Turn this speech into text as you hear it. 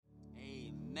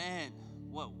Man,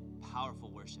 what powerful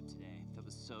worship today. That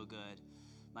was so good.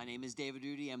 My name is David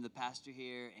Rudy. I'm the pastor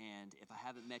here, and if I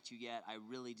haven't met you yet, I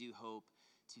really do hope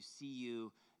to see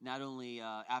you not only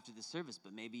after the service,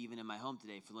 but maybe even in my home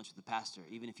today for lunch with the pastor.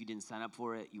 Even if you didn't sign up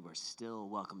for it, you are still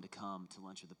welcome to come to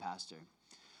lunch with the pastor.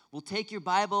 Well, take your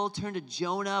Bible, turn to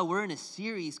Jonah. We're in a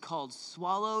series called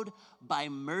Swallowed by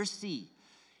Mercy.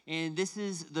 And this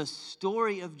is the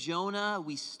story of Jonah.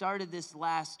 We started this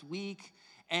last week.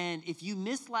 And if you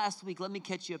missed last week, let me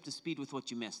catch you up to speed with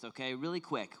what you missed, okay? Really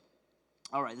quick.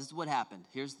 All right, this is what happened.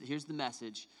 Here's the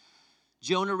message.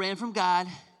 Jonah ran from God,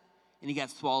 and he got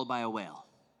swallowed by a whale.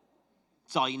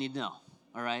 That's all you need to know,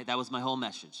 all right? That was my whole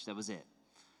message. That was it.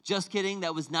 Just kidding.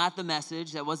 That was not the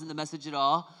message. That wasn't the message at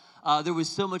all. There was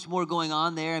so much more going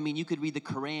on there. I mean, you could read the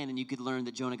Quran, and you could learn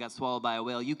that Jonah got swallowed by a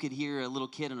whale. You could hear a little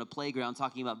kid on a playground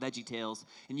talking about VeggieTales,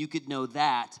 and you could know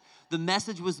that. The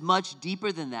message was much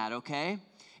deeper than that, okay?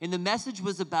 And the message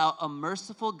was about a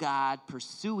merciful God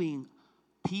pursuing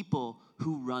people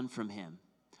who run from him.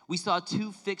 We saw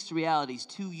two fixed realities,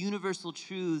 two universal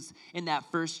truths in that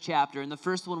first chapter. And the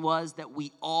first one was that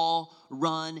we all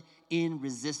run in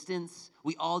resistance.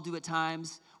 We all do at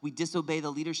times. We disobey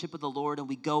the leadership of the Lord and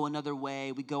we go another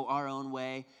way. We go our own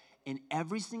way. And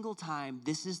every single time,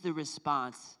 this is the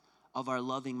response of our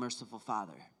loving, merciful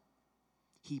Father.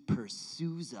 He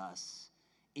pursues us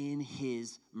in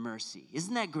his mercy.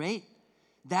 Isn't that great?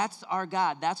 That's our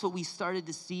God. That's what we started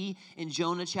to see in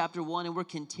Jonah chapter 1, and we're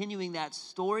continuing that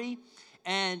story.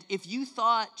 And if you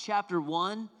thought chapter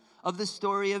 1 of the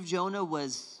story of Jonah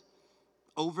was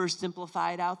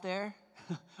oversimplified out there,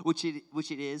 which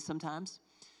it is sometimes,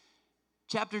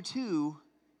 chapter 2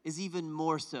 is even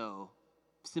more so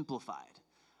simplified.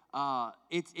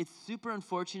 It's super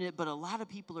unfortunate, but a lot of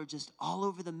people are just all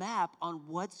over the map on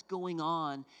what's going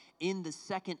on in the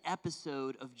second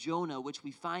episode of Jonah, which we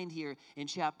find here in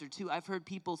chapter 2. I've heard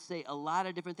people say a lot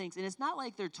of different things, and it's not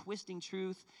like they're twisting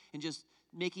truth and just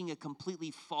making a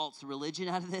completely false religion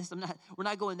out of this. We're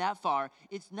not going that far.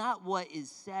 It's not what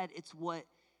is said, it's what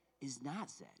is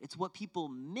not said. It's what people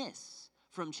miss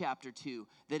from chapter 2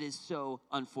 that is so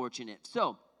unfortunate.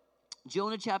 So,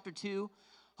 Jonah chapter 2,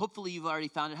 hopefully you've already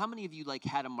found it. How many of you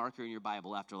had a marker in your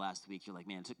Bible after last week? You're like,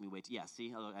 man, it took me way too, yeah,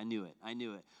 see, I knew it.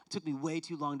 It took me way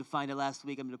too long to find it last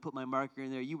week. I'm going to put my marker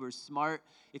in there. You were smart.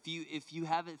 If you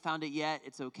haven't found it yet,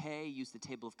 it's okay. Use the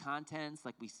table of contents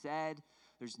like we said.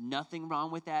 There's nothing wrong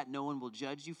with that. No one will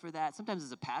judge you for that. Sometimes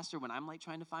as a pastor, when I'm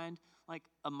trying to find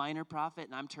a minor prophet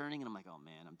and I'm turning and I'm like, oh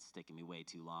man, it's taking me way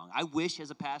too long. I wish as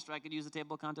a pastor I could use the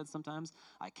table of contents sometimes.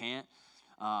 I can't.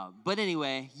 But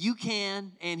anyway, you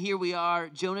can, and here we are,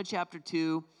 Jonah chapter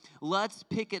 2. Let's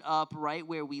pick it up right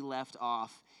where we left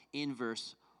off in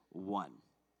verse 1.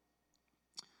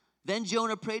 Then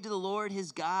Jonah prayed to the Lord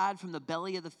his God from the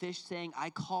belly of the fish, saying,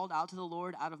 I called out to the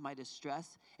Lord out of my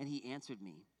distress, and he answered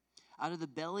me. Out of the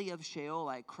belly of Sheol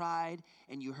I cried,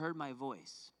 and you heard my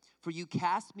voice. For you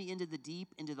cast me into the deep,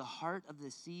 into the heart of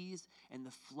the seas, and the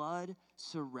flood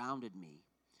surrounded me.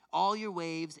 All your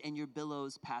waves and your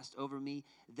billows passed over me.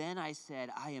 Then I said,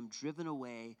 I am driven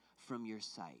away from your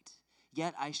sight.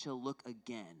 Yet I shall look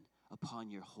again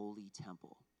upon your holy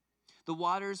temple. The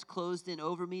waters closed in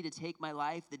over me to take my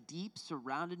life. The deep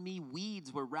surrounded me.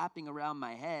 Weeds were wrapping around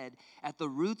my head. At the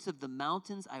roots of the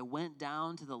mountains I went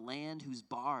down to the land whose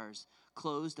bars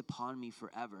closed upon me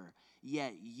forever.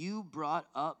 Yet you brought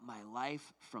up my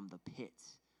life from the pit,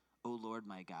 O Lord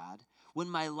my God. When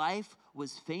my life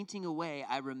was fainting away,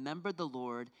 I remembered the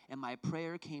Lord, and my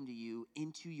prayer came to you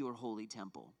into your holy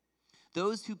temple.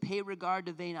 Those who pay regard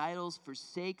to vain idols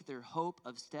forsake their hope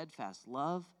of steadfast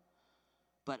love,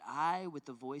 but I, with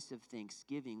the voice of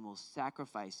thanksgiving, will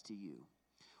sacrifice to you.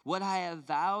 What I have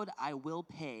vowed, I will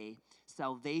pay.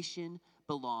 Salvation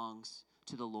belongs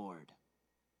to the Lord.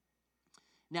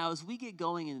 Now, as we get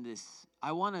going into this,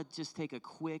 I want to just take a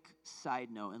quick side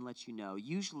note and let you know.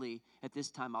 Usually, at this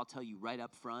time, I'll tell you right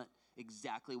up front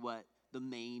exactly what the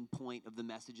main point of the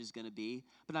message is going to be.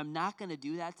 But I'm not going to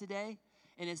do that today.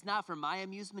 And it's not for my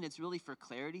amusement. It's really for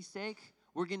clarity's sake.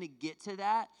 We're going to get to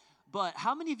that. But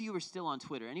how many of you are still on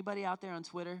Twitter? Anybody out there on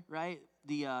Twitter, right?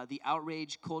 The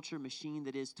outrage culture machine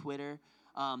that is Twitter.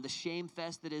 The shame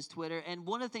fest that is Twitter. And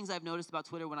one of the things I've noticed about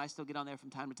Twitter when I still get on there from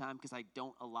time to time, because I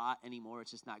don't a lot anymore,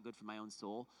 it's just not good for my own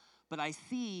soul, but I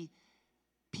see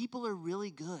people are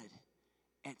really good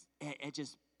at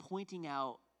just pointing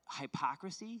out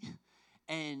hypocrisy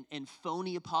and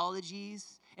phony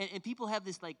apologies. And people have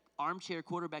this armchair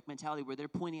quarterback mentality where they're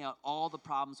pointing out all the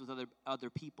problems with other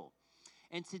people.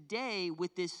 And today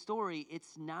with this story,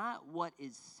 it's not what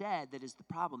is said that is the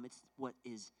problem, it's what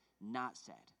is not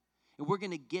said. And we're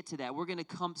going to get to that. We're going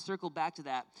to circle back to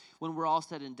that when we're all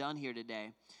said and done here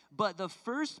today. But the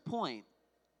first point,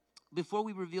 before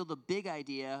we reveal the big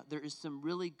idea, there is some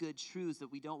really good truths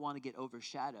that we don't want to get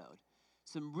overshadowed.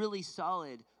 Some really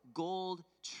solid gold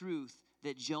truth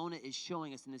that Jonah is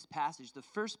showing us in this passage. The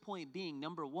first point being,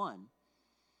 number one,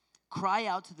 cry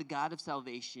out to the God of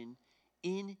salvation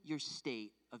in your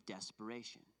state of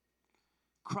desperation.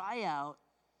 Cry out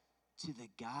to the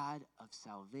God of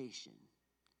salvation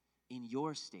in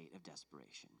your state of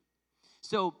desperation.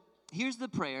 So here's the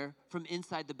prayer from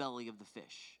inside the belly of the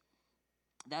fish.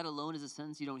 That alone is a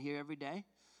sentence you don't hear every day,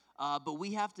 but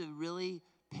we have to really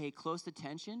pay close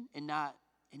attention and not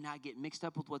get mixed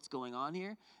up with what's going on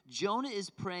here. Jonah is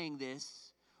praying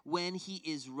this when he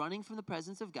is running from the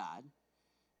presence of God,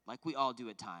 like we all do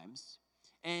at times.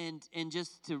 And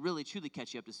just to really truly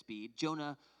catch you up to speed,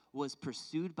 Jonah was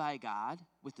pursued by God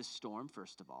with the storm,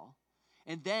 first of all.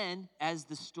 And then as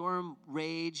the storm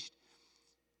raged,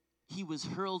 he was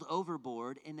hurled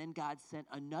overboard, and then God sent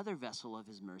another vessel of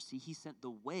his mercy. He sent the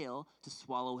whale to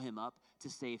swallow him up to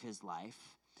save his life.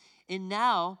 And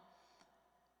now,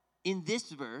 in this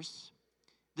verse,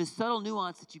 the subtle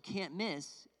nuance that you can't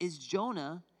miss is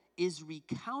Jonah is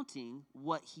recounting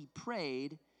what he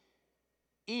prayed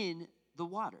in the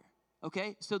water,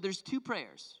 okay? So there's two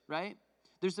prayers, right?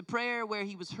 There's a prayer where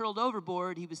he was hurled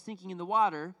overboard, he was sinking in the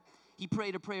water. He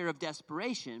prayed a prayer of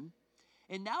desperation.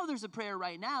 And now there's a prayer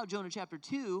right now, Jonah chapter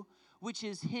 2, which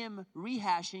is him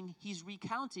rehashing, he's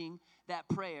recounting that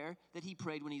prayer that he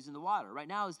prayed when he's in the water. Right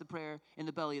now is the prayer in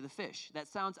the belly of the fish. That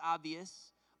sounds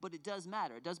obvious, but it does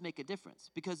matter. It does make a difference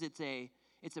because it's a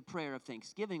prayer of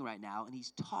thanksgiving right now, and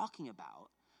he's talking about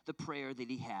the prayer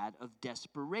that he had of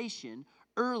desperation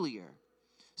earlier.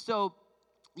 So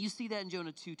you see that in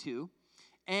Jonah 2:2.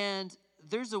 And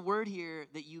there's a word here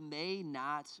that you may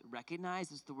not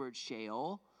recognize. It's the word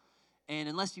Sheol. And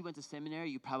unless you went to seminary,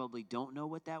 you probably don't know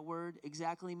what that word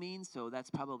exactly means. So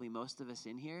that's probably most of us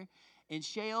in here. And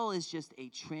Sheol is just a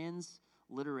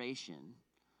transliteration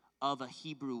of a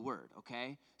Hebrew word,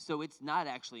 okay? So it's not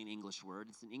actually an English word.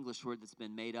 It's an English word that's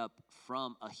been made up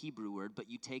from a Hebrew word,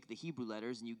 but you take the Hebrew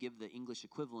letters and you give the English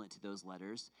equivalent to those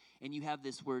letters, and you have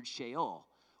this word Sheol,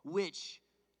 which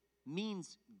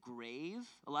means grave.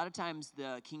 A lot of times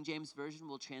the King James Version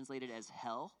will translate it as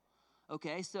hell.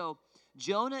 Okay, so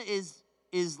Jonah is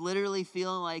literally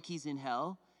feeling like he's in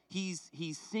hell.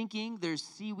 He's sinking. There's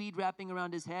seaweed wrapping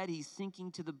around his head. He's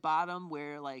sinking to the bottom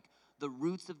where like the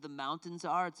roots of the mountains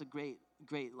are. It's a great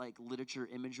like literature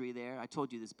imagery there. I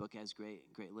told you this book has great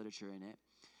literature in it.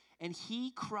 And he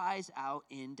cries out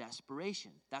in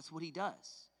desperation. That's what he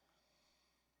does.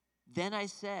 Then I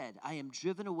said, I am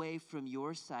driven away from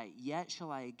your sight, yet shall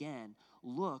I again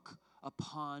look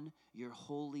upon your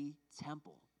holy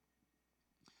temple.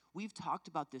 We've talked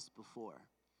about this before,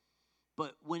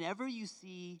 but whenever you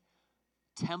see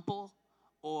temple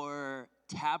or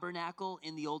tabernacle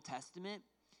in the Old Testament,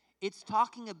 it's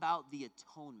talking about the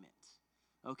atonement,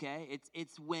 okay?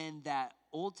 It's when that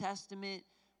Old Testament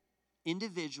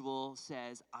individual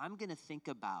says, I'm going to think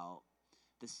about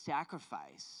the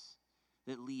sacrifice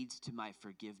that leads to my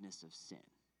forgiveness of sin.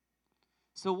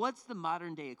 So what's the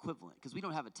modern day equivalent? Because we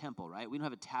don't have a temple, right? We don't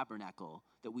have a tabernacle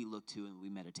that we look to and we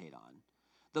meditate on.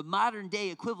 The modern day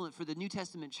equivalent for the New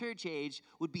Testament church age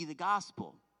would be the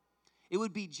gospel. It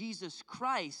would be Jesus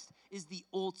Christ is the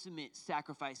ultimate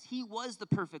sacrifice. He was the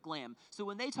perfect lamb. So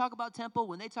when they talk about temple,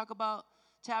 when they talk about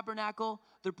tabernacle,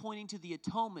 they're pointing to the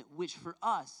atonement, which for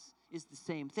us is the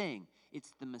same thing.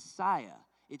 It's the Messiah.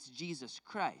 It's Jesus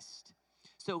Christ.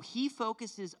 So he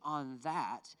focuses on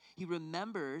that. He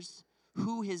remembers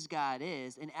who his God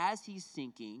is. And as he's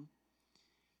sinking,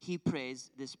 he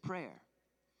prays this prayer.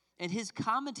 And his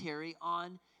commentary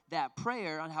on that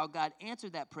prayer, on how God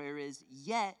answered that prayer is,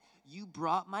 yet you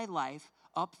brought my life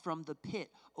up from the pit.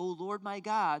 O Lord my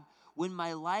God, when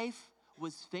my life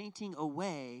was fainting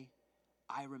away,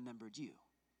 I remembered you.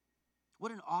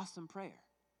 What an awesome prayer.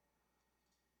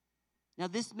 Now,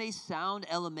 this may sound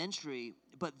elementary,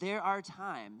 but there are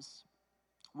times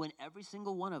when every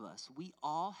single one of us, we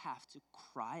all have to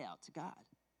cry out to God.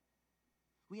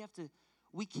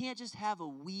 We can't just have a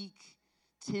weak,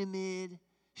 timid,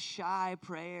 shy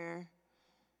prayer.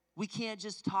 We can't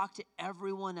just talk to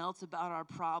everyone else about our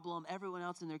problem, everyone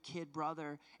else and their kid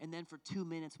brother, and then for 2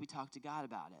 minutes we talk to God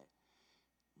about it.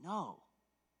 No.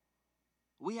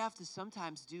 We have to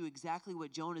sometimes do exactly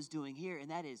what Jonah's doing here, and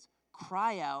that is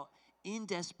cry out in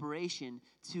desperation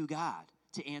to God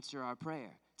to answer our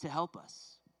prayer, to help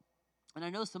us. And I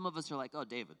know some of us are like, oh,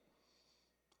 David,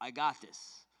 I got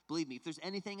this. Believe me, if there's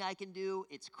anything I can do,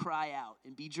 it's cry out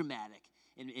and be dramatic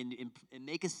and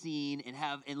make a scene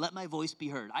and let my voice be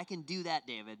heard. I can do that,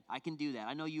 David. I can do that.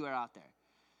 I know you are out there.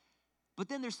 But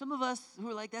then there's some of us who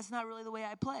are like, that's not really the way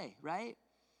I play, right?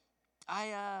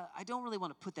 I don't really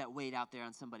want to put that weight out there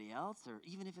on somebody else, or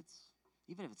even if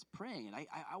it's praying, and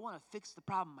I want to fix the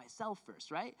problem myself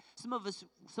first, right? Some of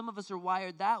us are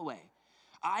wired that way.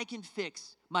 I can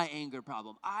fix my anger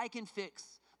problem. I can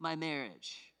fix my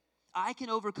marriage. I can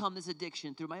overcome this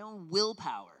addiction through my own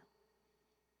willpower.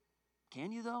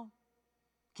 Can you, though?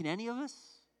 Can any of us?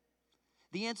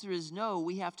 The answer is no.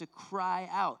 We have to cry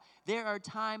out. There are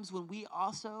times when we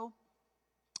also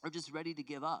are just ready to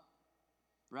give up,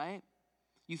 right?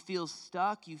 You feel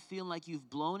stuck. You feel like you've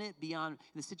blown it beyond,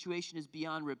 the situation is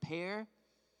beyond repair.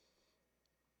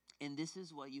 And this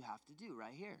is what you have to do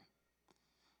right here.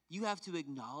 You have to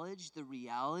acknowledge the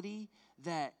reality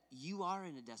that you are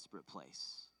in a desperate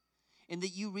place. And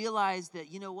that you realize that,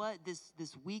 you know what,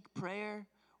 this weak prayer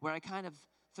where I kind of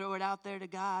throw it out there to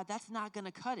God, that's not going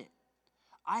to cut it.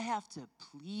 I have to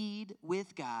plead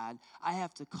with God. I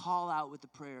have to call out with the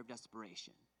prayer of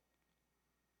desperation.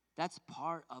 That's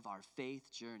part of our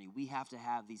faith journey. We have to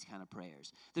have these kind of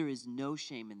prayers. There is no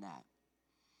shame in that.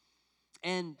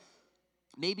 And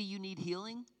maybe you need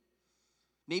healing.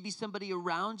 Maybe somebody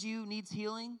around you needs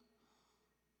healing.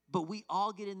 But we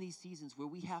all get in these seasons where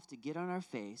we have to get on our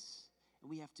face and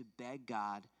we have to beg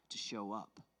God to show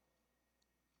up.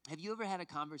 Have you ever had a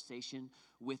conversation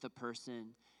with a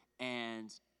person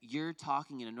and you're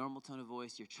talking in a normal tone of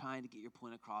voice, you're trying to get your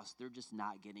point across, they're just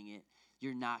not getting it,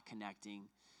 you're not connecting,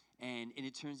 and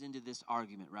it turns into this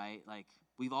argument, right? Like,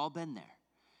 we've all been there.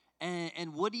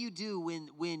 And what do you do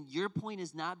when your point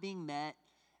is not being met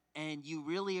and you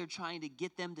really are trying to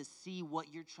get them to see what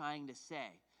you're trying to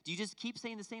say? Do you just keep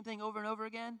saying the same thing over and over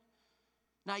again?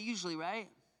 Not usually, right?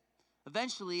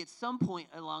 Eventually, at some point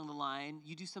along the line,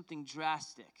 you do something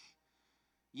drastic.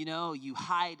 You know, you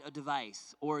hide a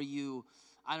device, or you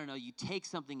take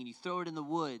something and you throw it in the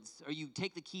woods, or you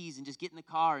take the keys and just get in the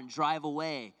car and drive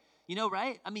away. You know,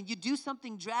 right? I mean, you do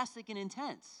something drastic and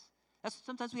intense. That's what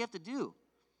sometimes we have to do.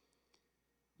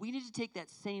 We need to take that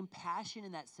same passion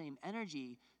and that same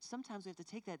energy. Sometimes we have to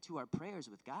take that to our prayers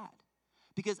with God.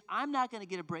 Because I'm not going to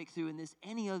get a breakthrough in this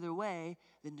any other way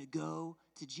than to go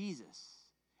to Jesus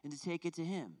and to take it to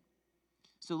him.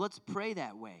 So let's pray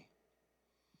that way.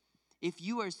 If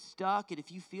you are stuck and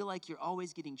if you feel like you're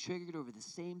always getting triggered over the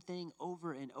same thing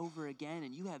over and over again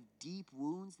and you have deep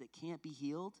wounds that can't be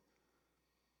healed,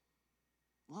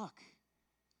 look,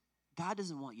 God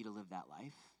doesn't want you to live that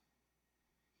life.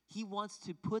 He wants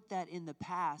to put that in the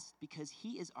past because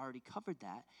he has already covered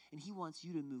that and he wants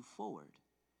you to move forward.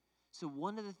 So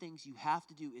one of the things you have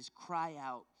to do is cry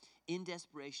out in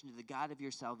desperation to the God of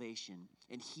your salvation,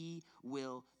 and he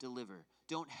will deliver.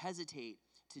 Don't hesitate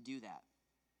to do that.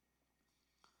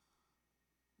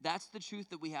 That's the truth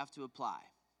that we have to apply.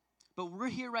 But we're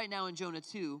here right now in Jonah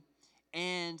 2,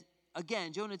 and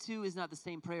again, Jonah 2 is not the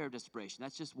same prayer of desperation.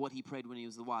 That's just what he prayed when he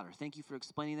was in the water. Thank you for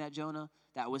explaining that, Jonah.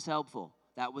 That was helpful.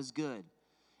 That was good.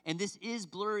 And this is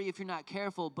blurry if you're not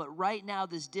careful, but right now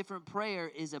this different prayer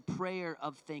is a prayer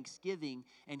of thanksgiving.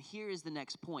 And here is the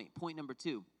next point. Point number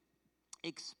 2.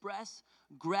 Express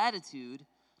gratitude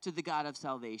to the God of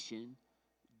salvation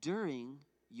during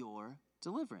your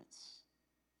deliverance.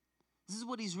 This is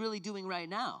what he's really doing right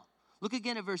now. Look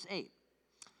again at verse 8.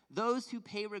 Those who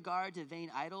pay regard to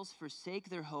vain idols forsake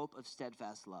their hope of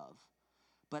steadfast love.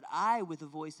 But I, with a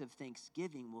voice of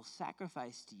thanksgiving, will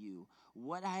sacrifice to you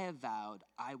what I have vowed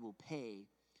I will pay.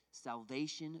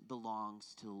 Salvation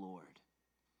belongs to the Lord.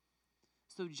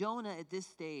 So Jonah, at this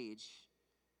stage,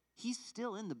 he's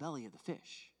still in the belly of the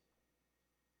fish.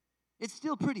 It's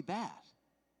still pretty bad.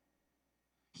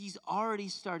 He's already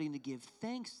starting to give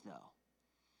thanks, though.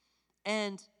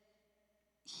 And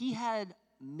he had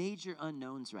major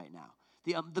unknowns right now.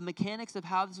 The mechanics of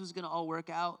how this was going to all work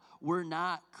out were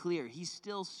not clear. He's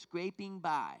still scraping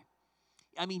by.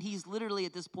 I mean, he's literally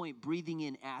at this point breathing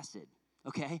in acid,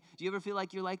 okay? Do you ever feel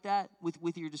like you're like that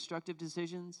with your destructive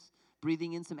decisions?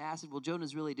 Breathing in some acid? Well,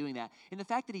 Jonah's really doing that. And the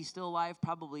fact that he's still alive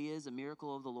probably is a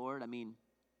miracle of the Lord. I mean,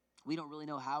 we don't really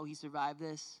know how he survived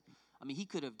this. I mean, he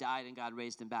could have died and God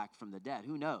raised him back from the dead.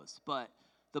 Who knows? But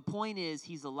the point is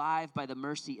he's alive by the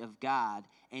mercy of God,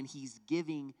 and he's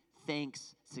giving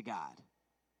thanks to God.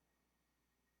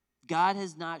 God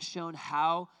has not shown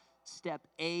how step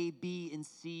A, B, and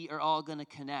C are all going to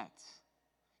connect.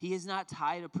 He has not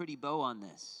tied a pretty bow on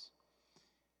this.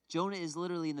 Jonah is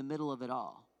literally in the middle of it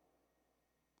all.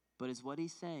 But as what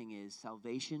he's saying is,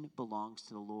 salvation belongs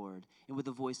to the Lord, and with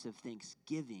a voice of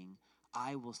thanksgiving,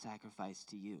 I will sacrifice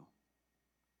to you.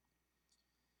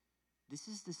 This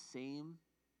is the same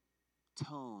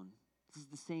tone, this is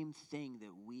the same thing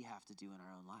that we have to do in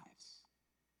our own lives.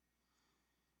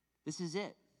 This is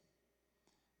it.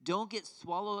 Don't get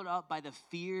swallowed up by the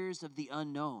fears of the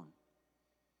unknown.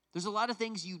 There's a lot of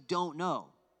things you don't know.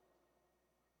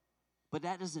 But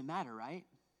that doesn't matter, right?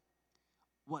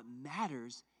 What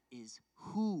matters is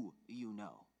who you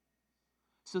know.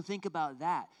 So think about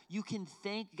that. You can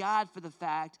thank God for the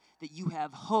fact that you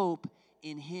have hope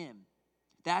in him.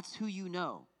 That's who you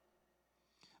know.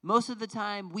 Most of the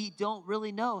time, we don't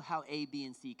really know how A, B,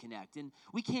 and C connect. And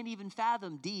we can't even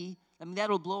fathom D. I mean,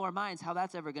 that'll blow our minds how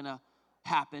that's ever going to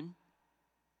happen.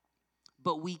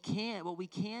 But what we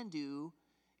can do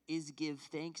is give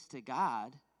thanks to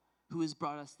God who has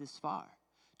brought us this far.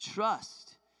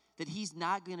 Trust that he's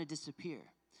not going to disappear.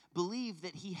 Believe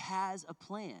that he has a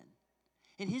plan.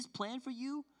 And his plan for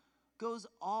you goes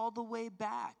all the way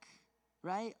back,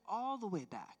 right? All the way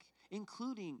back,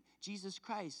 including Jesus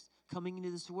Christ coming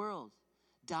into this world,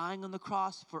 dying on the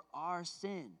cross for our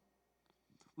sin.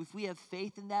 If we have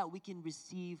faith in that, we can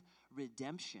receive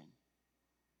redemption.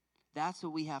 That's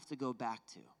what we have to go back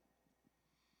to.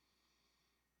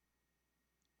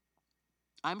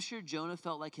 I'm sure Jonah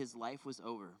felt like his life was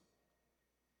over.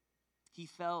 He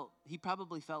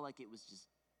probably felt like it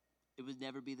would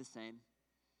never be the same.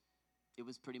 It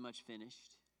was pretty much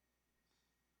finished.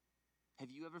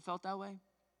 Have you ever felt that way?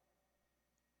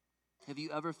 Have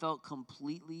you ever felt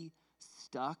completely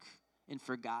stuck and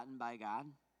forgotten by God?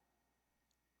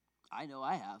 I know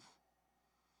I have.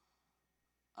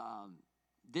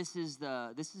 This is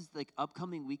like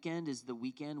upcoming weekend is the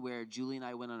weekend where Julie and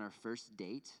I went on our first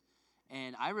date.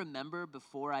 And I remember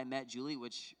before I met Julie,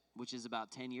 which is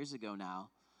about 10 years ago now,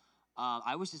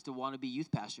 I was just a wannabe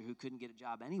youth pastor who couldn't get a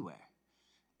job anywhere.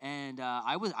 And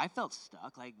I felt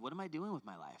stuck. Like, what am I doing with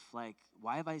my life? Like,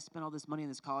 why have I spent all this money on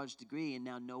this college degree and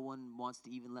now no one wants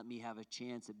to even let me have a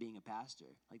chance at being a pastor?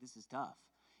 Like, this is tough.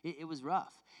 It was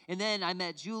rough. And then I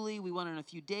met Julie. We went on a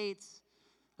few dates.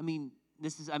 I mean,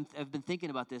 I've been thinking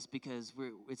about this because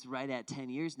it's right at 10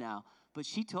 years now. But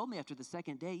she told me after the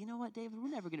second day, you know what, David, we're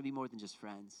never going to be more than just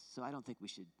friends. So I don't think we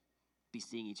should be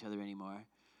seeing each other anymore.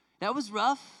 That was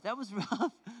rough.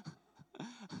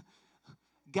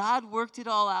 God worked it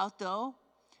all out, though.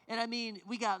 And I mean,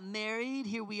 we got married.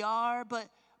 Here we are. But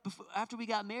after we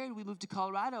got married, we moved to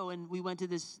Colorado, and we went to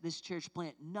this church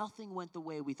plant. Nothing went the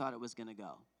way we thought it was going to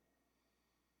go.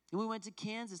 And we went to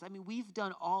Kansas. I mean, we've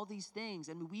done all these things.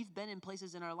 I mean, we've been in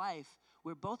places in our life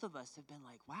where both of us have been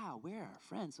like, wow, where are our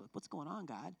friends? Like, what's going on,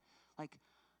 God? Like,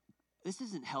 this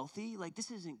isn't healthy. Like, this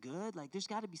isn't good. Like, there's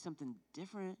got to be something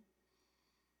different.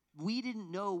 We didn't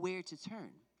know where to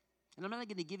turn. And I'm not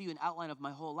going to give you an outline of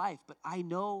my whole life, but I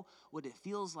know what it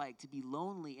feels like to be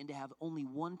lonely and to have only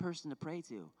one person to pray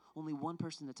to, only one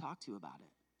person to talk to about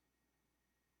it.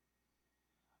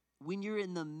 When you're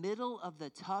in the middle of the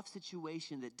tough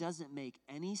situation that doesn't make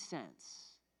any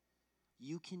sense,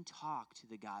 you can talk to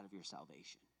the God of your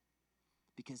salvation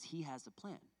because he has a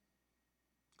plan.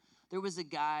 There was a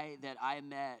guy that I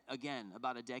met, again,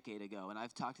 about a decade ago, and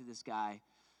I've talked to this guy.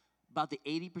 About the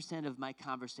 80% of my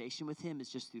conversation with him is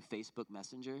just through Facebook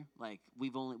Messenger. Like,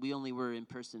 we only were in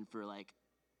person for like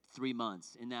 3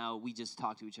 months, and now we just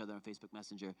talk to each other on Facebook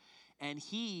Messenger. And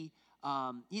he's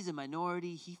a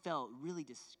minority. He felt really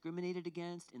discriminated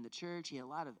against in the church. He had a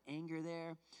lot of anger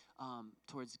there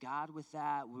towards God with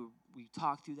that. We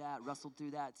talked through that, wrestled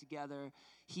through that together.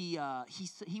 He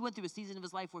went through a season of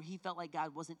his life where he felt like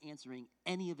God wasn't answering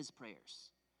any of his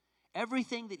prayers.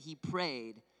 Everything that he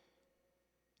prayed,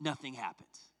 nothing happened.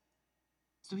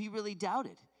 So he really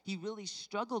doubted. He really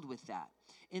struggled with that.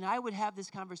 And I would have this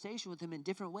conversation with him in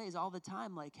different ways all the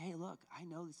time, like, hey, look, I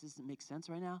know this doesn't make sense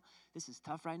right now. This is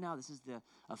tough right now. This is the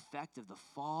effect of the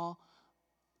fall.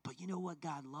 But you know what?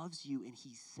 God loves you, and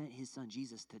he sent his son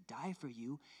Jesus to die for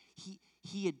you.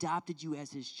 He adopted you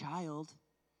as his child.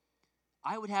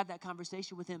 I would have that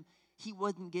conversation with him. He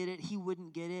wouldn't get it. He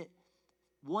wouldn't get it.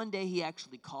 One day he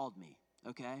actually called me,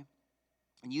 okay?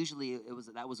 And usually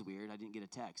that was weird. I didn't get a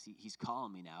text. He's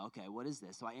calling me now. Okay, what is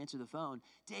this? So I answer the phone.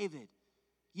 David,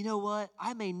 you know what?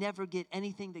 I may never get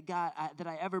anything that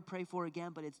I ever pray for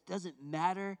again, but it doesn't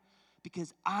matter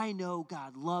because I know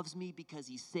God loves me because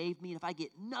he saved me. And if I get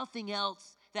nothing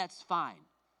else, that's fine.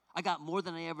 I got more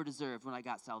than I ever deserved when I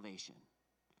got salvation.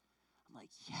 I'm like,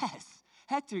 yes,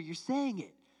 Hector, you're saying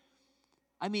it.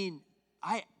 I mean,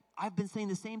 I've been saying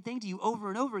the same thing to you over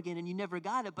and over again, and you never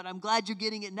got it, but I'm glad you're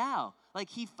getting it now. Like,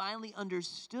 he finally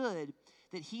understood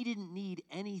that he didn't need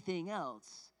anything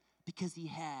else because he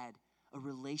had a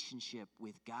relationship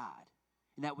with God,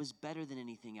 and that was better than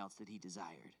anything else that he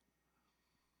desired.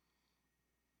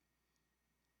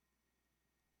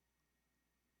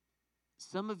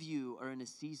 Some of you are in a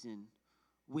season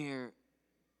where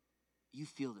you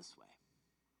feel this way.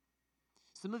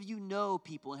 Some of you know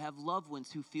people and have loved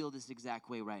ones who feel this exact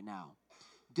way right now.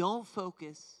 Don't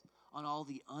focus on all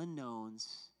the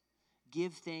unknowns.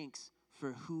 Give thanks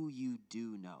for who you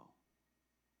do know.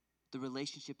 The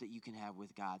relationship that you can have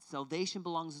with God. Salvation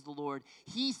belongs to the Lord.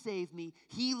 He saved me.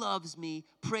 He loves me.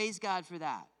 Praise God for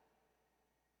that.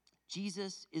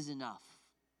 Jesus is enough.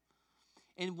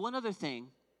 And one other thing,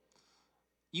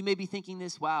 you may be thinking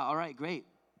this, wow, all right, great.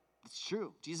 It's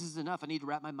true. Jesus is enough. I need to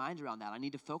wrap my mind around that. I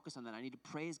need to focus on that. I need to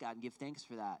praise God and give thanks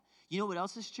for that. You know what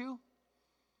else is true?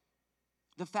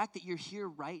 The fact that you're here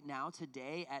right now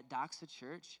today at Doxa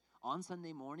Church on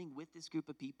Sunday morning with this group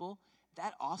of people,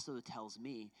 that also tells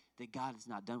me that God is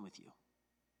not done with you.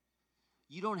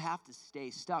 You don't have to stay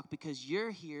stuck because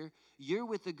you're here. You're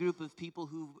with a group of people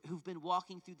who've been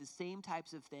walking through the same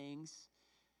types of things.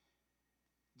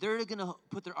 They're going to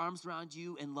put their arms around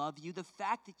you and love you. The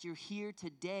fact that you're here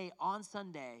today on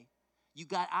Sunday, you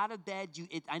got out of bed.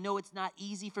 I know it's not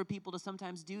easy for people to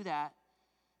sometimes do that,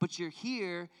 but you're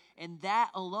here, and that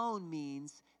alone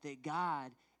means that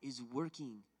God is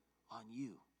working on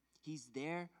you. He's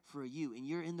there for you, and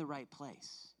you're in the right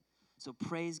place. So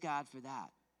praise God for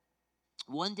that.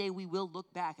 One day we will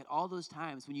look back at all those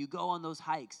times when you go on those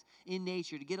hikes in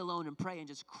nature to get alone and pray and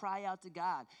just cry out to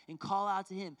God and call out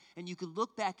to him. And you can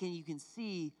look back and you can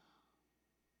see,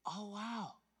 oh,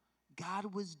 wow,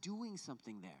 God was doing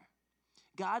something there.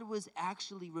 God was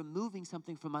actually removing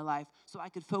something from my life so I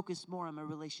could focus more on my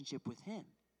relationship with him.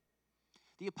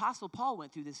 The Apostle Paul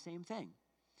went through the same thing.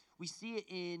 We see it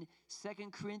in 2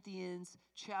 Corinthians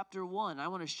chapter 1. I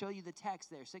want to show you the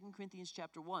text there. 2 Corinthians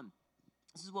chapter 1.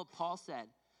 This is what Paul said.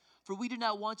 For we do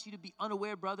not want you to be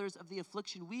unaware, brothers, of the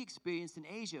affliction we experienced in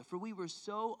Asia. For we were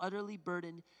so utterly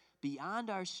burdened beyond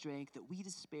our strength that we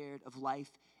despaired of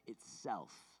life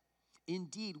itself.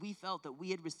 Indeed, we felt that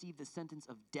we had received the sentence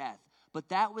of death. But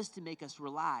that was to make us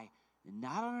rely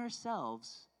not on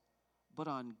ourselves, but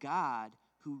on God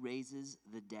who raises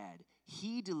the dead.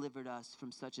 He delivered us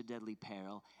from such a deadly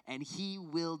peril, and he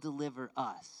will deliver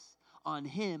us. On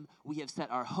him we have set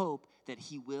our hope that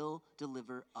he will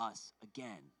deliver us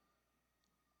again.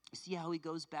 You see how he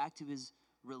goes back to his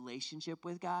relationship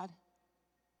with God?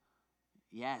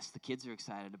 Yes, the kids are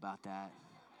excited about that.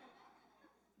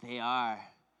 They are.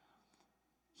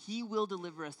 He will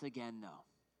deliver us again, though.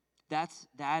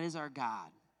 That is our God.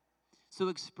 So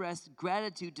express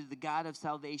gratitude to the God of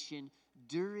salvation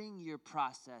during your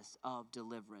process of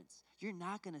deliverance. You're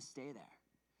not going to stay there.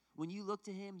 When you look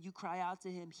to him, you cry out to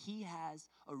him, he has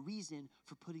a reason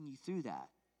for putting you through that.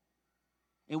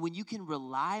 And when you can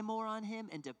rely more on him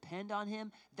and depend on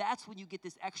him, that's when you get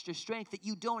this extra strength that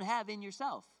you don't have in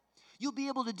yourself. You'll be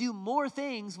able to do more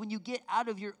things when you get out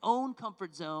of your own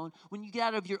comfort zone, when you get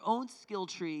out of your own skill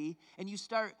tree, and you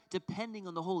start depending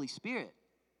on the Holy Spirit.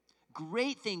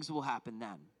 Great things will happen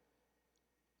then.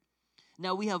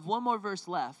 Now, we have one more verse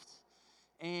left,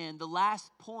 and the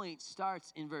last point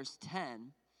starts in verse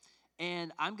 10.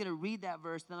 And I'm going to read that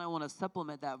verse, then I want to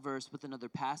supplement that verse with another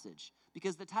passage.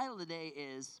 Because the title today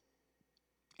is,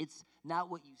 it's not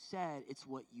what you said, it's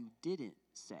what you didn't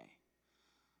say.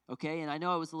 Okay, and I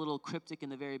know I was a little cryptic in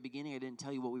the very beginning. I didn't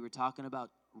tell you what we were talking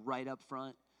about right up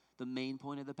front, the main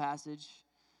point of the passage.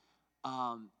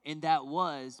 And that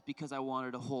was because I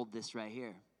wanted to hold this right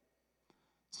here.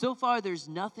 So far, there's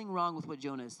nothing wrong with what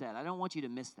Jonah has said. I don't want you to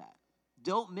miss that.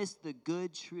 Don't miss the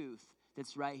good truth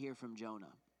that's right here from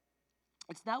Jonah.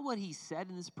 It's not what he said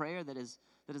in this prayer that is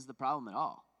the problem at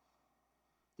all.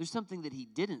 There's something that he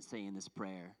didn't say in this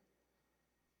prayer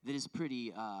that is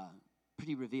pretty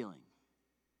revealing,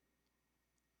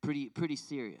 pretty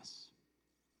serious.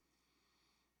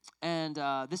 And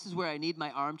this is where I need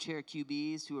my armchair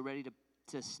QBs who are ready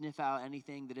to sniff out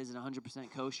anything that isn't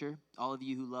 100% kosher. All of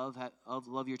you who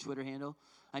love your Twitter handle,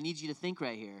 I need you to think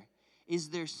right here.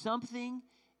 Is there something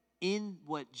in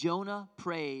what Jonah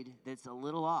prayed that's a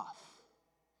little off?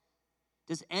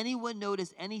 Does anyone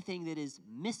notice anything that is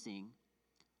missing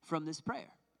from this prayer?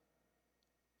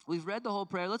 We've read the whole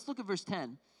prayer. Let's look at verse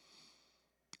 10.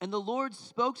 And the Lord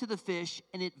spoke to the fish,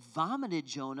 and it vomited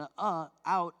Jonah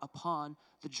out upon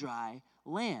the dry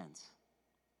land.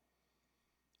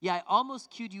 Yeah, I almost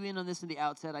cued you in on this in the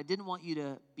outset. I didn't want you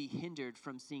to be hindered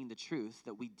from seeing the truth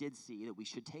that we did see, that we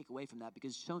should take away from that,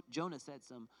 because Jonah said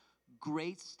some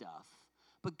great stuff.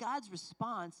 But God's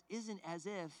response isn't as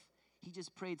if he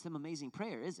just prayed some amazing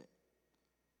prayer, is it?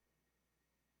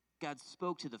 God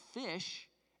spoke to the fish,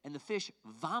 and the fish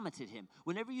vomited him.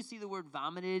 Whenever you see the word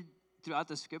vomited throughout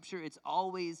the scripture, it's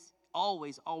always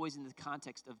in the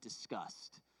context of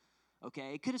disgust.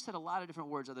 okay? It could have said a lot of different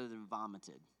words other than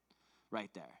vomited right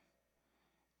there.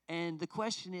 And the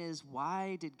question is,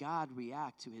 why did God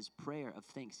react to his prayer of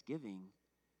thanksgiving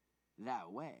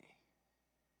that way?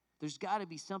 There's got to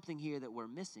be something here that we're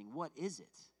missing. What is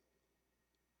it?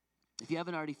 If you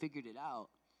haven't already figured it out,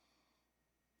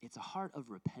 it's a heart of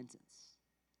repentance.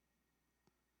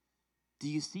 Do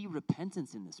you see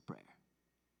repentance in this prayer?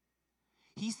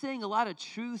 He's saying a lot of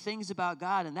true things about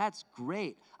God, and that's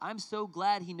great. I'm so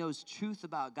glad he knows truth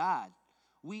about God.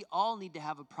 We all need to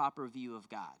have a proper view of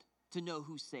God, to know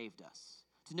who saved us,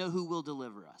 to know who will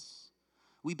deliver us.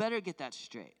 We better get that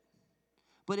straight.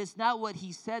 But it's not what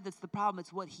he said that's the problem.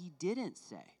 It's what he didn't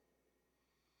say.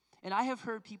 And I have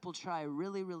heard people try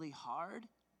really, really hard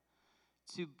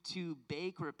to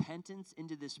bake repentance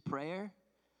into this prayer.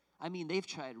 I mean, they've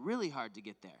tried really hard to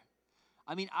get there.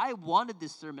 I mean, I wanted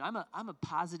this sermon. I'm a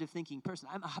positive thinking person.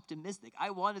 I'm optimistic. I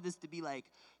wanted this to be like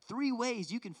 3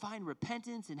 ways you can find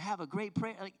repentance and have a great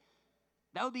prayer. Like,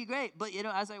 that would be great. But,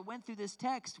 as I went through this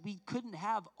text, we couldn't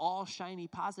have all shiny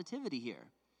positivity here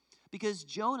because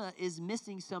Jonah is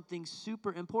missing something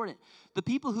super important. The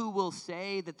people who will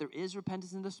say that there is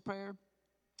repentance in this prayer,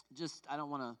 I don't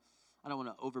want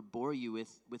to overbore you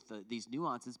with these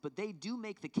nuances, but they do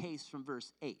make the case from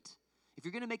verse 8. If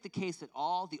you're going to make the case at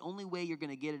all, the only way you're going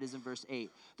to get it is in verse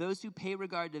 8. Those who pay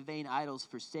regard to vain idols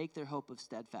forsake their hope of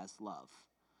steadfast love.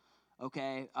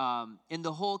 Okay? And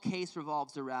the whole case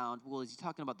revolves around, well, is he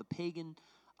talking about the pagan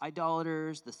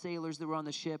idolaters, the sailors that were on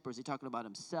the ship, or is he talking about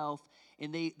himself?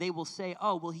 And they will say,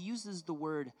 oh, well, he uses the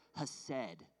word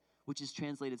hesed, which is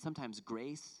translated sometimes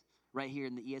grace. Right here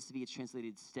in the ESV, it's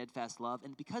translated steadfast love.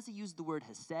 And because he used the word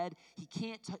hesed, he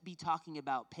can't be talking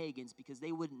about pagans because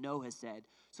they wouldn't know hesed.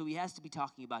 So he has to be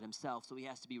talking about himself. So he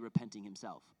has to be repenting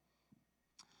himself.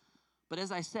 But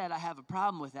as I said, I have a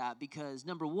problem with that because,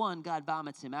 number one, God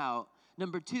vomits him out.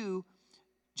 Number two,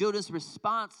 Jonah's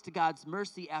response to God's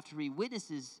mercy after he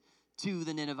witnesses to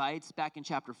the Ninevites back in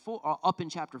chapter 4, or up in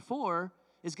chapter 4,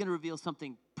 is going to reveal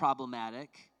something problematic.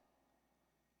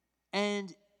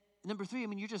 And number three,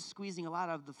 you're just squeezing a lot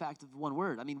out of the fact of one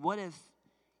word. What if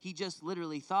he just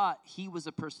literally thought he was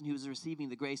a person who was receiving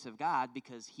the grace of God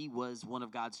because he was one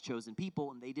of God's chosen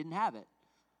people and they didn't have it?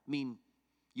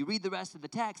 You read the rest of the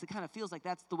text, it kind of feels like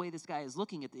that's the way this guy is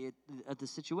looking at the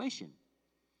situation.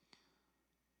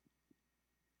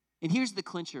 And here's the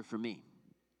clincher for me.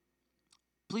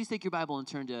 Please take your Bible and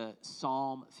turn to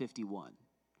Psalm 51.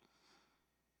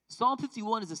 Psalm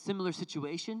 51 is a similar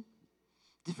situation.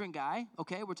 Different guy,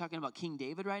 okay? We're talking about King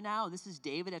David right now. And this is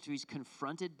David after he's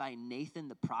confronted by Nathan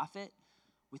the prophet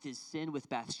with his sin with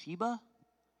Bathsheba.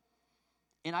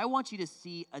 And I want you to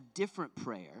see a different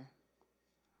prayer.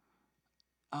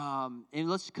 And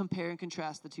let's compare and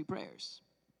contrast the two prayers.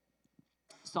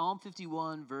 Psalm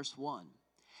 51, verse 1.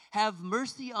 Have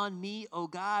mercy on me, O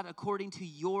God, according to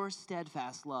your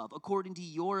steadfast love, according to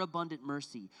your abundant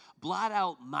mercy. Blot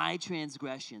out my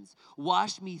transgressions.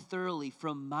 Wash me thoroughly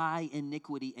from my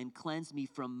iniquity and cleanse me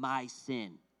from my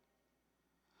sin.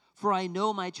 For I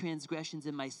know my transgressions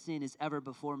and my sin is ever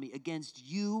before me. Against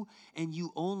you and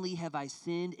you only have I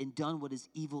sinned and done what is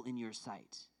evil in your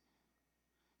sight,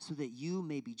 so that you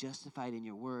may be justified in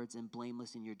your words and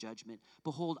blameless in your judgment.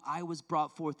 Behold, I was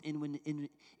brought forth in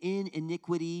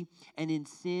iniquity, and in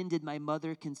sin did my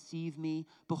mother conceive me.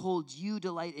 Behold, you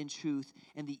delight in truth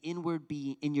and the inward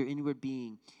being, in your inward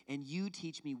being, and you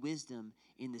teach me wisdom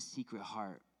in the secret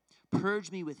heart.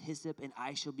 Purge me with hyssop, and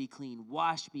I shall be clean.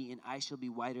 Wash me, and I shall be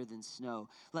whiter than snow.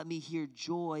 Let me hear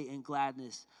joy and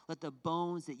gladness. Let the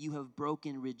bones that you have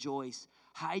broken rejoice.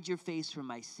 Hide your face from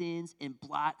my sins and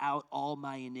blot out all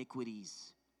my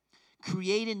iniquities.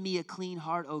 Create in me a clean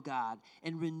heart, O God,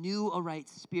 and renew a right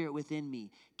spirit within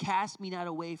me. Cast me not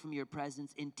away from your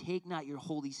presence, and take not your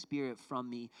Holy Spirit from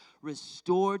me.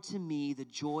 Restore to me the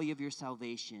joy of your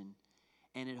salvation,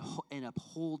 and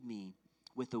uphold me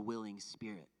with a willing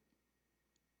spirit.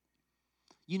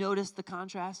 You notice the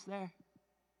contrast there?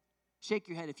 Shake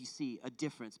your head if you see a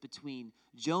difference between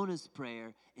Jonah's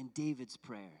prayer and David's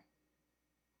prayer.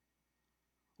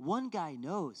 One guy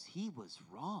knows he was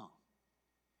wrong.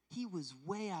 He was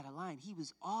way out of line. He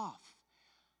was off.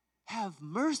 Have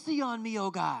mercy on me,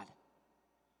 O God,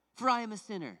 for I am a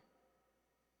sinner.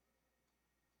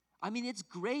 It's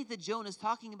great that Jonah's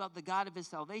talking about the God of his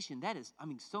salvation. That is,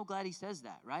 so glad he says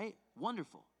that, right?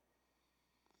 Wonderful.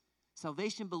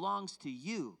 Salvation belongs to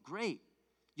you. Great.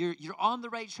 You're on the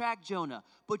right track, Jonah,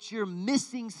 but you're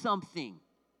missing something.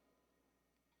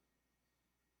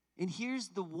 And here's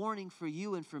the warning for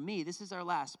you and for me. This is our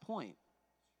last point.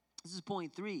 This is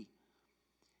point 3.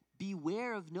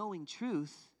 Beware of knowing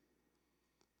truth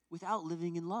without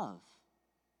living in love.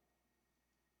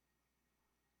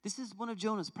 This is one of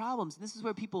Jonah's problems. This is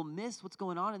where people miss what's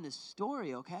going on in this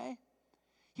story, okay?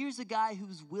 Here's a guy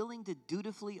who's willing to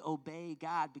dutifully obey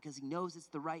God because he knows it's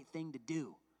the right thing to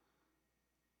do.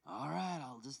 All right,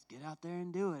 I'll just get out there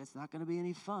and do it. It's not going to be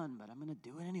any fun, but I'm going to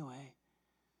do it anyway.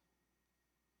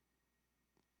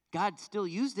 God still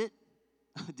used it,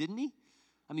 didn't he?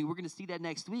 I mean, we're going to see that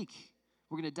next week.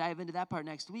 We're going to dive into that part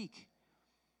next week.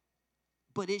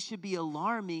 But it should be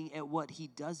alarming at what he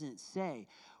doesn't say.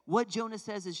 What Jonah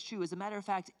says is true. As a matter of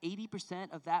fact,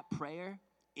 80% of that prayer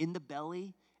in the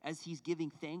belly as he's giving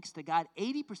thanks to God,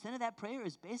 80% of that prayer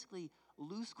is basically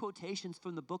loose quotations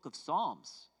from the book of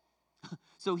Psalms.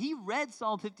 So he read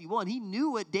Psalm 51. He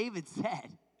knew what David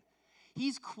said.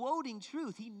 He's quoting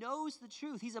truth. He knows the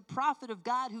truth. He's a prophet of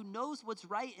God who knows what's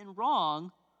right and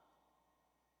wrong,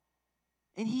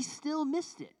 and he still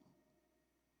missed it.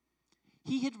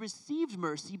 He had received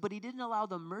mercy, but he didn't allow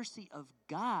the mercy of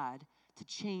God to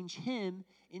change him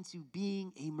into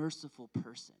being a merciful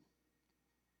person.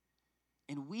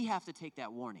 And we have to take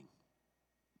that warning.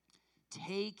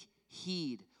 Take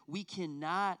heed. We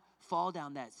cannot fall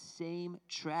down that same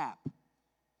trap.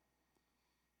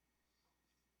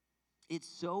 It's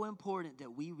so important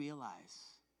that we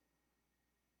realize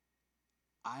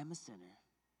I'm a sinner.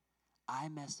 I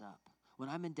mess up. When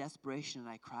I'm in desperation and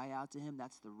I cry out to him,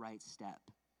 that's the right step.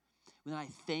 When I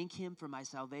thank him for my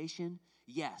salvation,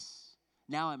 yes,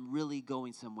 now I'm really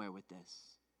going somewhere with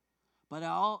this. But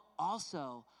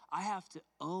I have to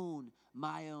own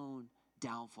my own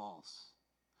downfalls.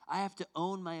 I have to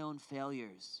own my own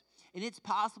failures. And it's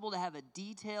possible to have a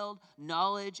detailed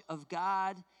knowledge of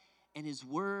God and his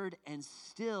word and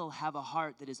still have a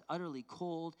heart that is utterly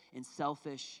cold and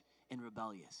selfish and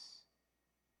rebellious.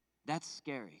 That's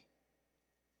scary.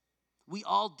 We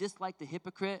all dislike the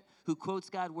hypocrite who quotes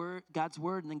God's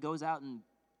word and then goes out and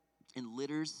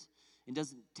litters and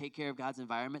doesn't take care of God's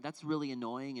environment. That's really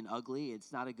annoying and ugly.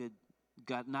 It's not a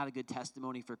good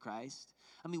testimony for Christ.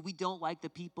 I mean, we don't like the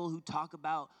people who talk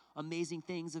about amazing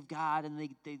things of God and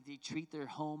they treat their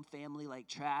home family like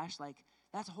trash. Like,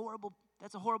 that's horrible.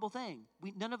 That's a horrible thing.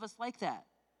 None of us like that.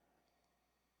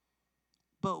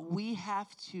 But we have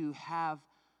to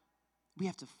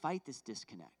fight this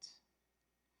disconnect.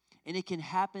 And it can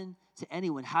happen to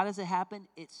anyone. How does it happen?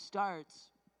 It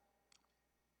starts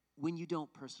when you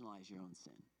don't personalize your own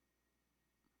sin.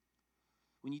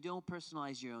 When you don't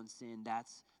personalize your own sin,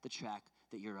 that's the track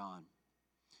that you're on.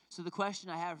 So the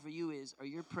question I have for you is, are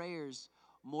your prayers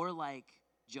more like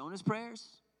Jonah's prayers?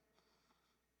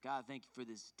 God, thank you for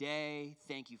this day.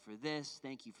 Thank you for this.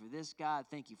 Thank you for this, God.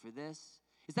 Thank you for this.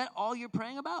 Is that all you're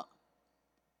praying about?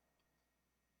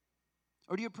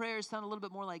 Or do your prayers sound a little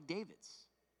bit more like David's?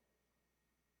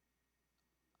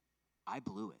 I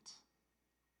blew it.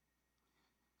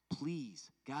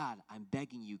 Please, God, I'm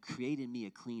begging you, create in me a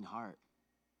clean heart.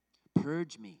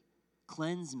 Purge me.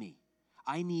 Cleanse me.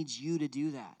 I need you to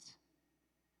do that.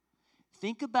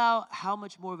 Think about how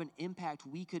much more of an impact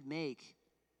we could make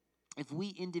if we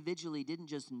individually didn't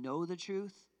just know the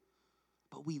truth,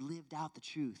 but we lived out the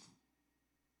truth.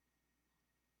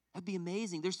 That'd be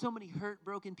amazing. There's so many hurt,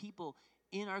 broken people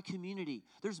in our community.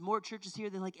 There's more churches here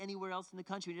than like anywhere else in the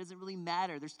country. It doesn't really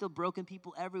matter. There's still broken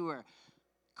people everywhere.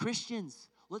 Christians,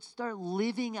 let's start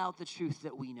living out the truth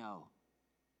that we know.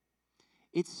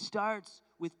 It starts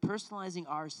with personalizing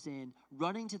our sin,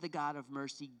 running to the God of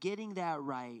mercy, getting that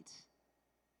right.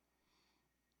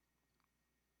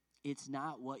 It's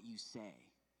not what you say.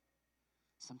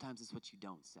 Sometimes it's what you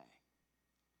don't say.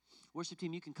 Worship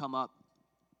team, you can come up.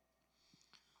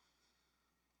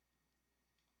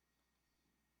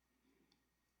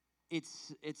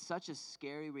 It's such a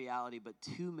scary reality, but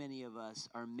too many of us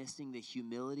are missing the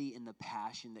humility and the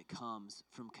passion that comes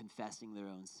from confessing their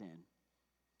own sin.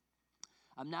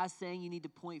 I'm not saying you need to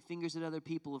point fingers at other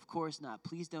people. Of course not.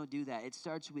 Please don't do that. It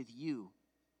starts with you.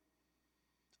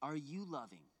 Are you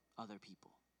loving other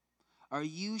people? Are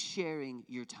you sharing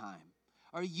your time?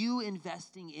 Are you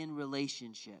investing in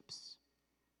relationships?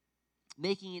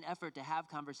 Making an effort to have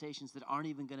conversations that aren't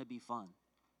even going to be fun.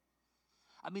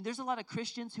 I mean, there's a lot of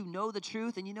Christians who know the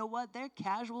truth, and you know what? They're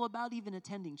casual about even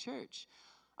attending church.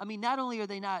 I mean, not only are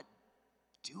they not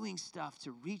doing stuff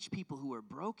to reach people who are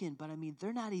broken, but I mean,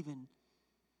 they're not even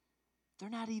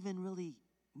really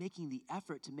making the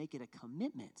effort to make it a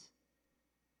commitment.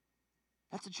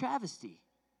 That's a travesty.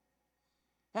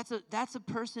 That's a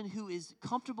person who is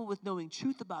comfortable with knowing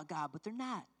truth about God, but they're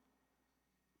not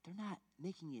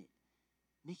making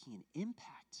an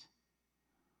impact.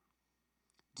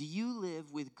 Do you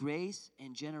live with grace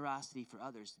and generosity for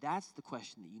others? That's the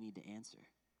question that you need to answer.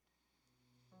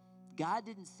 God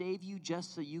didn't save you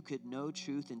just so you could know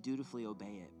truth and dutifully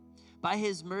obey it. By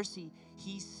his mercy,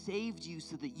 he saved you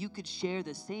so that you could share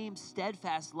the same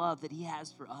steadfast love that he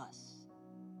has for us.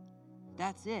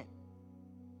 That's it.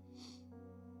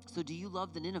 So do you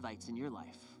love the Ninevites in your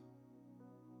life?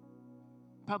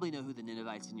 You probably know who the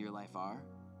Ninevites in your life are.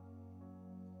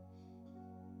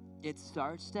 It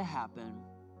starts to happen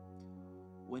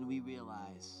when we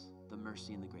realize the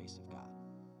mercy and the grace of God.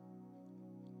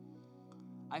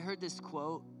 I heard this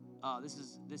quote. This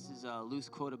is a loose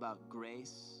quote about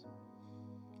grace.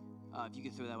 If you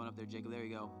could throw that one up there, Jacob. There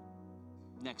you go.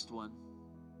 Next one.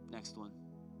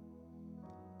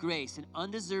 Grace, an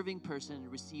undeserving person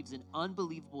receives an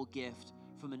unbelievable gift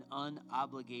from an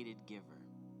unobligated giver.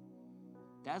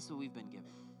 That's what we've been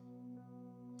given.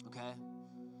 Okay?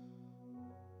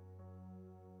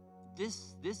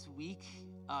 This week,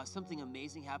 something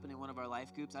amazing happened in one of our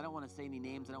life groups. I don't want to say any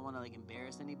names. I don't want to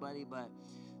embarrass anybody, but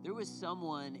there was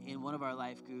someone in one of our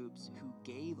life groups who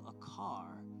gave a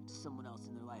car to someone else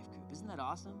in their life group. Isn't that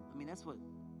awesome? I mean, that's what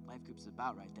life group's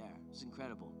about right there. It's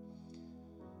incredible.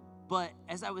 But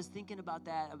as I was thinking about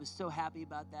that, I was so happy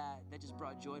about that. That just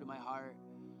brought joy to my heart.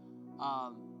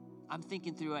 I'm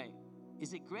thinking through,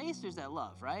 is it grace or is that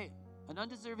love, right? An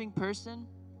undeserving person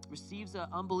receives an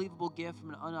unbelievable gift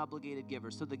from an unobligated giver.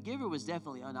 So the giver was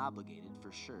definitely unobligated,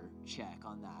 for sure. Check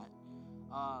on that.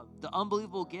 The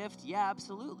unbelievable gift, yeah,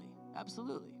 absolutely.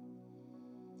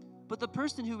 But the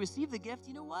person who received the gift,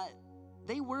 you know what?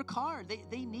 They work hard.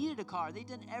 They needed a car. They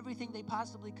did everything they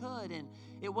possibly could. And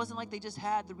it wasn't like they just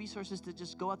had the resources to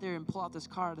just go out there and pull out this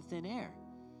car out of thin air.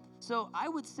 So I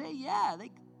would say, yeah,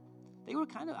 they were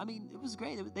kind of, it was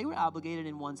great. They were obligated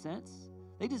in one sense.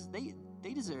 They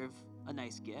deserve a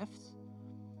nice gift.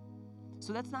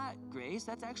 So that's not grace.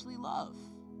 That's actually love.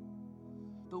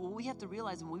 But what we have to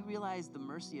realize, when we realize the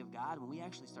mercy of God, when we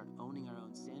actually start owning our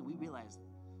own sin, we realize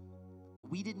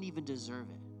we didn't even deserve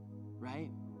it, right?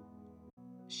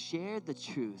 Share the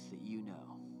truth that you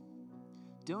know.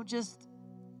 Don't just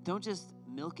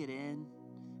milk it in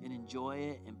and enjoy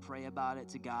it and pray about it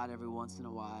to God every once in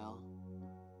a while,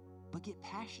 but get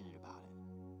passionate about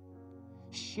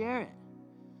it. Share it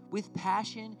with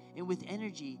passion and with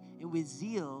energy and with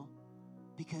zeal,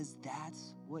 because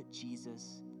that's what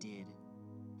Jesus did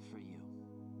for you.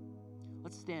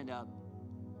 Let's stand up,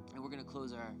 and we're going to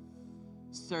close our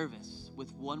service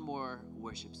with one more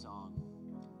worship song,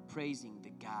 praising the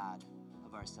God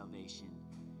of our salvation.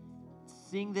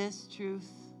 Sing this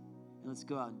truth, and let's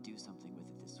go out and do something with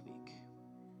it this week.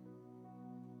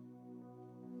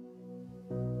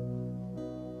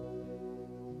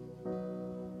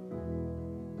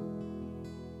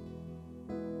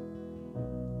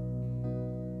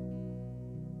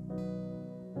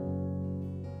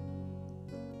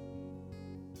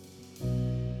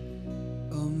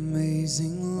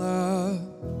 Amazing love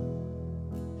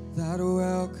that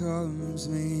welcomes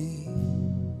me,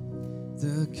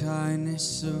 the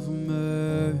kindness of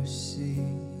mercy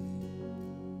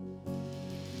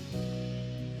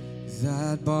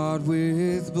that bought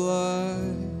with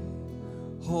blood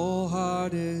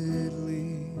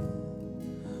wholeheartedly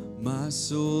my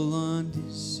soul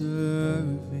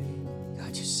undeserving.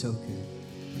 God, you're so good.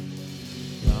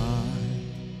 God,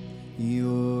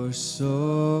 you're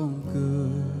so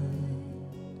good.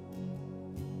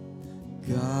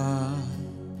 God,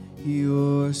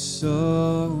 you're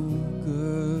so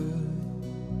good.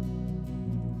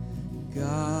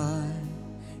 God,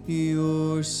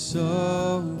 you're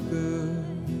so good.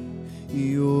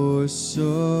 You're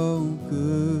so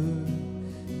good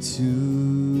to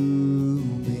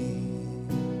me.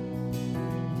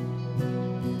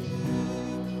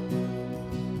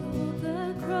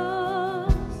 The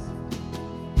cross,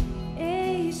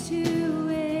 age to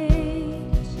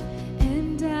age,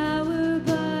 and hour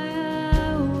by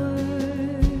hour,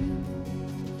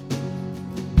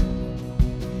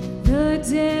 the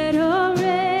dead are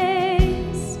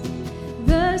raised,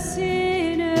 the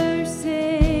sinner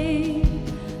saved,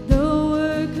 the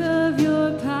work of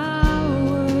your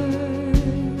power.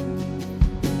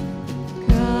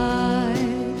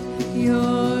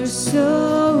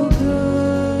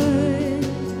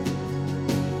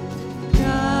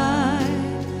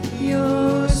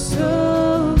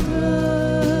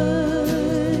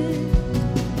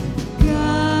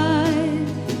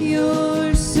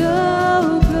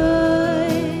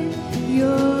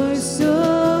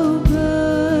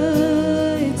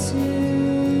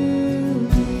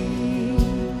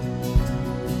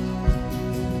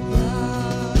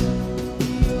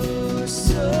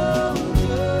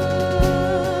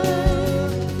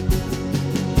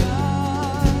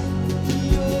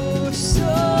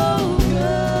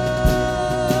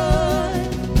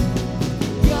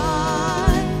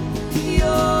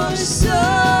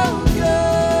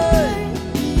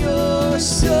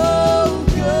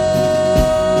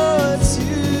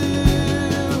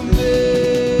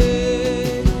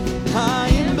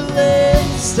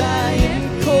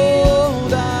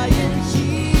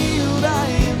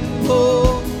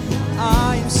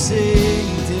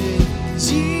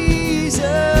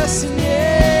 Jesus'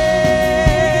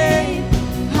 name.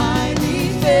 Highly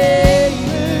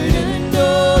favored and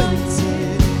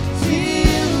anointed,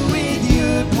 filled with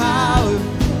your power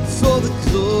for the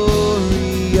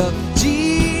glory of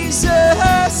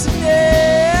Jesus'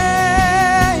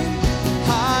 name.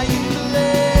 I am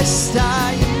blessed,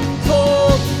 I am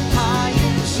called, I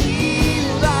am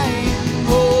healed, I am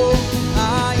whole,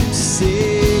 I am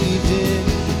saved in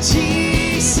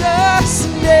Jesus'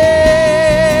 name.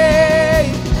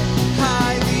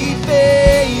 Highly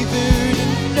favored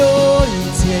and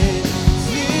anointed,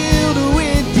 filled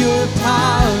with your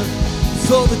power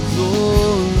for the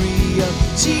glory of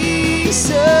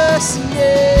Jesus'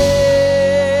 name.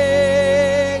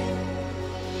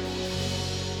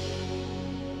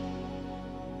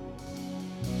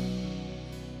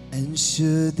 And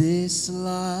should this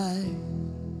life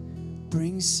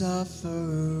bring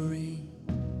suffering,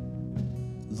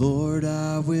 Lord,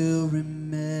 I will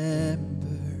remember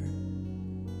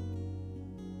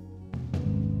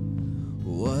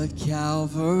what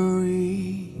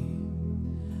Calvary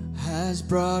has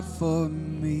brought for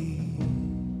me,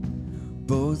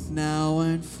 both now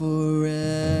and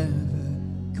forever.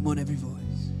 Come on, every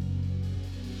voice.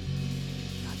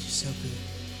 God, you're so good.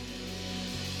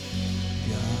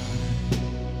 God,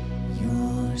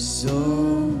 you're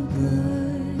so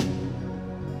good.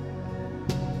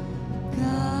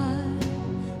 God,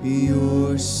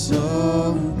 you're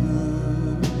so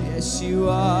good. Yes, you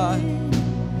are.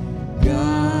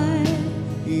 God,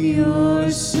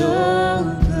 you're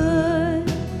so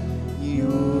good.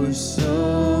 You're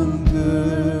so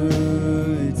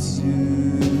good to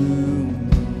me.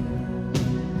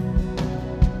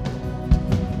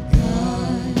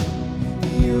 God,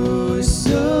 you're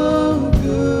so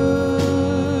good.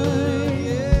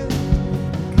 Yeah.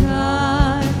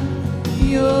 God,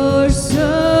 you're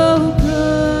so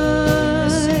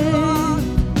good.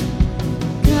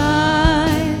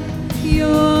 God,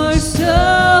 you're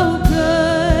so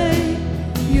good.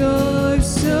 You're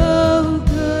so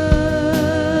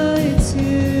good to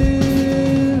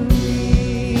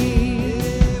me.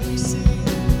 Yeah, we sing.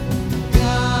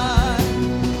 God,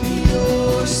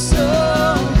 you're so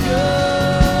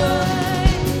good.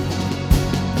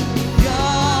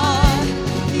 God,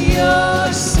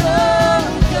 you're so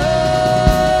good.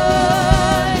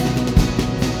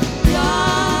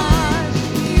 God,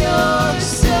 you're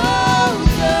so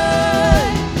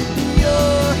good.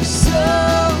 You're so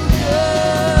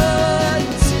good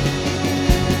to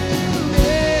me.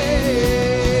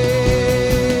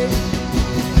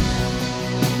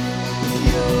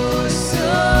 You're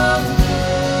so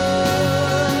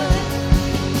good.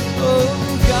 Oh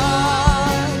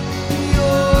God,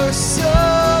 you're so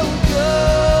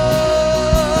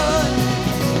good.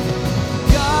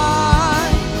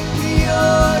 God,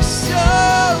 you're so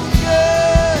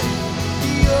good.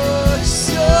 You're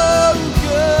so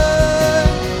good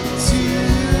to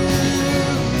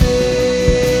me.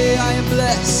 I am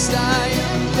blessed. I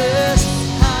am blessed.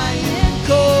 I am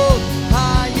called. I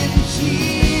am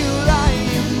healed. I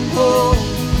am whole.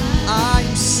 I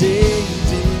am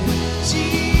saved in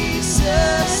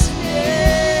Jesus'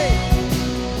 name.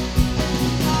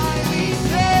 Highly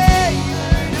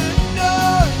favored,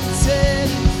 anointed,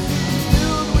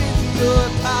 filled with your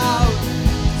power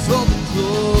for the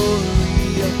glory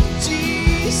of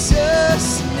Jesus'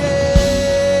 name.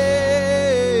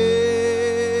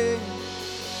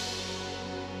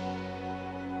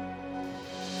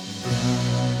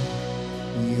 God,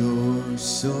 you're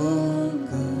so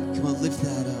good. Come on, lift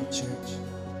that up, church.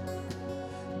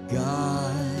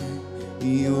 God,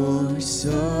 you're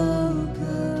so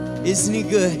good. Isn't he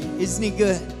good? Isn't he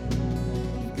good?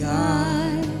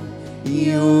 God,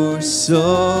 you're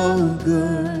so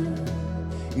good.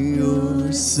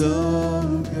 You're so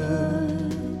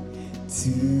good to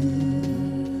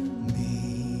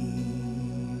me.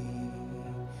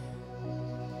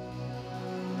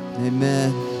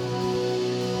 Amen.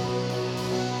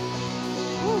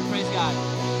 Woo, praise God.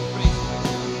 Praise God.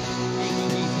 Thank you,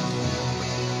 Jesus.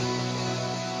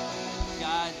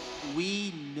 God,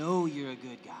 we know you're a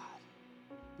good God.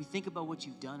 We think about what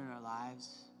you've done in our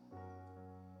lives.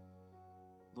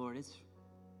 Lord, it's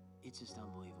just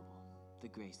unbelievable, the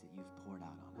grace that you've poured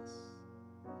out on us.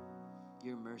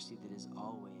 Your mercy that is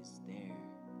always there.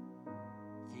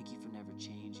 Thank you for never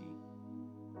changing.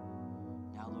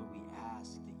 Now, Lord, we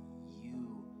ask that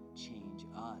you change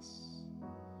us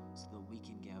so that we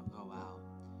can go out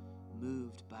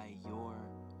moved by your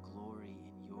glory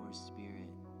and your spirit,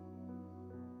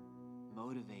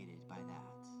 motivated by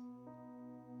that,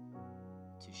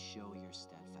 to show your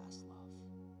steadfast love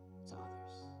to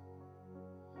others.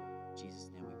 In Jesus'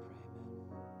 name we pray,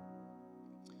 amen.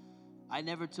 I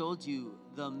never told you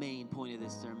the main point of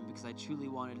this sermon because I truly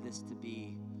wanted this to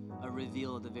be a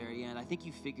reveal at the very end. I think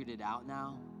you figured it out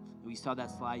now. We saw that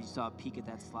slide, you saw a peek at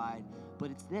that slide, but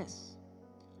it's this.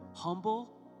 Humble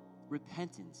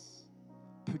repentance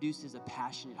produces a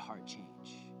passionate heart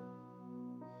change.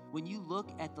 When you look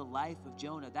at the life of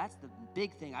Jonah, that's the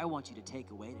big thing I want you to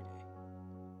take away today.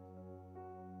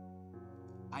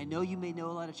 I know you may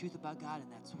know a lot of truth about God, and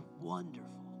that's wonderful.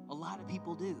 A lot of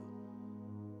people do,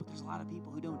 but there's a lot of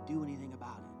people who don't do anything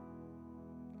about it.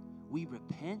 We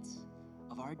repent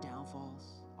of our downfalls,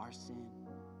 our sin,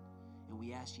 and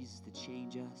we ask Jesus to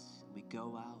change us. We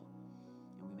go out,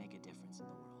 and we make a difference in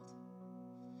the world.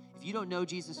 If you don't know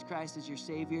Jesus Christ as your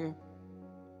Savior,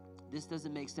 this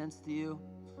doesn't make sense to you,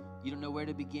 you don't know where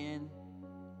to begin,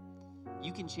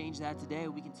 you can change that today.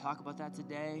 We can talk about that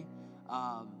today.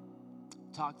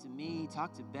 Talk to me,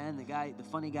 talk to Ben, the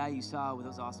funny guy you saw with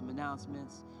those awesome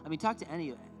announcements. I mean, talk to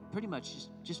any, pretty much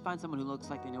just find someone who looks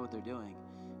like they know what they're doing.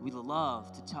 We'd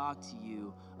love to talk to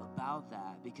you about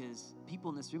that because people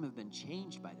in this room have been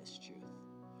changed by this truth.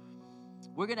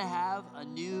 We're going to have a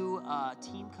new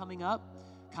team coming up.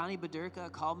 Connie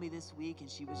Badurka called me this week, and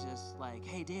she was just like,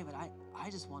 hey, David, I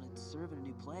just wanted to serve in a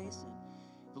new place, and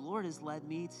the Lord has led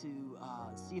me to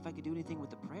see if I could do anything with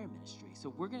the prayer ministry.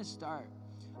 So we're going to start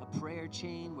a prayer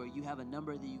chain where you have a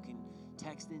number that you can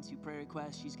text into prayer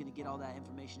requests. She's going to get all that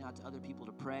information out to other people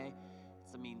to pray.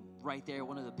 Right there,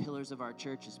 one of the pillars of our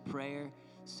church is prayer.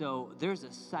 So there's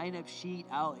a sign-up sheet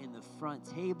out in the front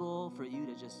table for you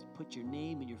to just put your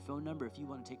name and your phone number if you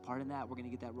want to take part in that. We're going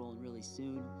to get that rolling really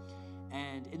soon.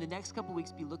 And in the next couple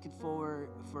weeks, be looking for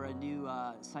a new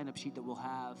sign-up sheet that we'll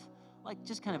have, like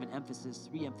just kind of an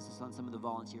re-emphasis on some of the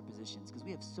volunteer positions, because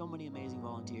we have so many amazing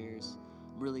volunteers.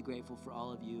 I'm really grateful for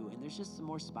all of you, and there's just some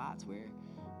more spots where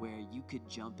you could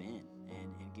jump in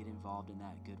and get involved in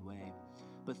that good way.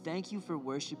 But thank you for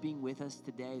worshiping with us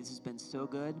today. This has been so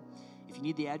good. If you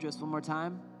need the address one more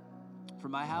time, for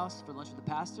my house, for Lunch with the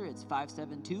Pastor, it's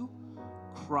 572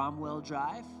 Cromwell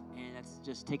Drive, and that's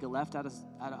just take a left out of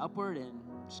Upward and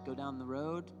just go down the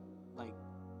road like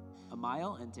a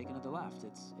mile and take another left.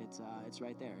 It's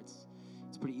right there.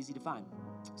 It's pretty easy to find.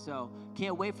 So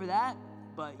can't wait for that.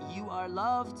 But you are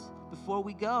loved. Before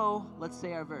we go, let's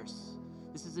say our verse.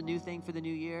 This is a new thing for the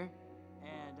new year,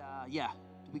 and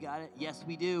we got it? Yes,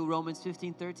 we do. Romans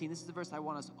 15:13. This is the verse I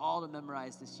want us all to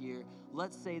memorize this year.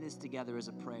 Let's say this together as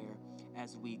a prayer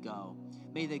as we go.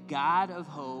 May the God of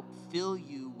hope fill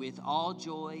you with all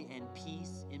joy and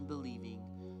peace in believing,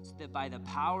 so that by the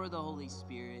power of the Holy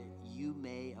Spirit you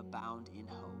may abound in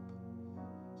hope.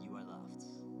 You are loved.